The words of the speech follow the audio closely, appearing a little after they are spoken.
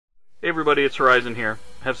Hey everybody, it's Horizon here.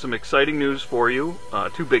 I have some exciting news for you.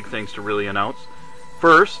 Two big things to really announce.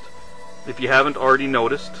 First, if you haven't already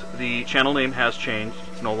noticed, the channel name has changed.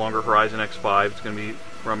 It's no longer Horizon X5. It's going to be,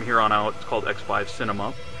 from here on out, it's called X5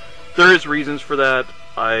 Cinema. There is reasons for that.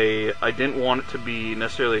 I didn't want it to be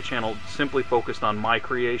necessarily a channel simply focused on my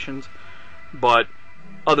creations, but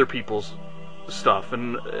other people's stuff,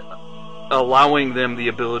 and allowing them the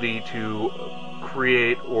ability to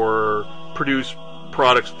create or produce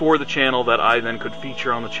products for the channel that I then could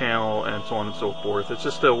feature on the channel, and so on and so forth. It's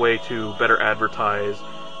just a way to better advertise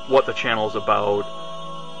what the channel is about.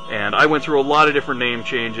 And I went through a lot of different name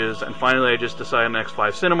changes, and finally I just decided on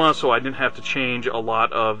X5 Cinema, so I didn't have to change a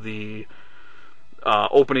lot of the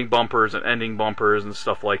opening bumpers and ending bumpers and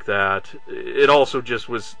stuff like that. It also just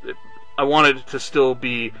was, I wanted it to still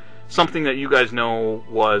be something that you guys know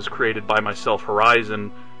was created by myself,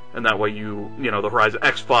 Horizon, and that way you know, the Horizon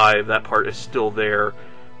X5, that part is still there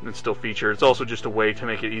and still featured. It's also just a way to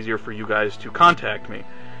make it easier for you guys to contact me.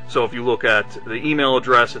 So if you look at the email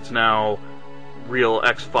address, it's now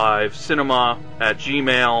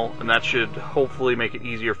realx5cinema@gmail, and that should hopefully make it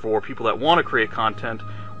easier for people that want to create content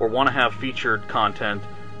or want to have featured content,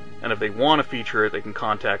 and if they want to feature it, they can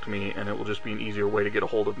contact me, and it will just be an easier way to get a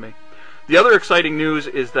hold of me. The other exciting news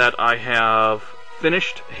is that I have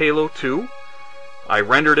finished Halo 2. I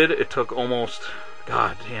rendered it. It took almost,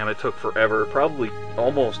 god damn, it took forever, probably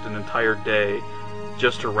almost an entire day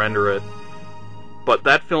just to render it. But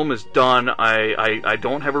that film is done. I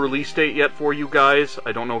don't have a release date yet for you guys.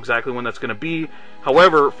 I don't know exactly when that's going to be.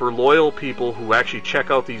 However, for loyal people who actually check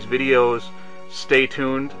out these videos, stay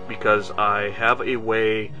tuned, because I have a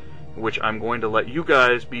way in which I'm going to let you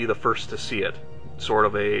guys be the first to see it. Sort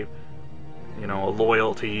of a, you know, a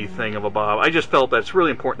loyalty thing of a bob. I just felt that it's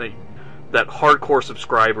really important that hardcore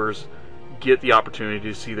subscribers get the opportunity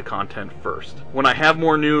to see the content first. When I have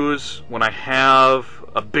more news, when I have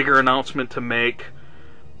a bigger announcement to make,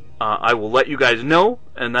 I will let you guys know,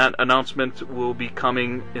 and that announcement will be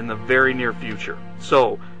coming in the very near future.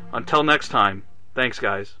 So, until next time, thanks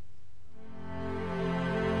guys.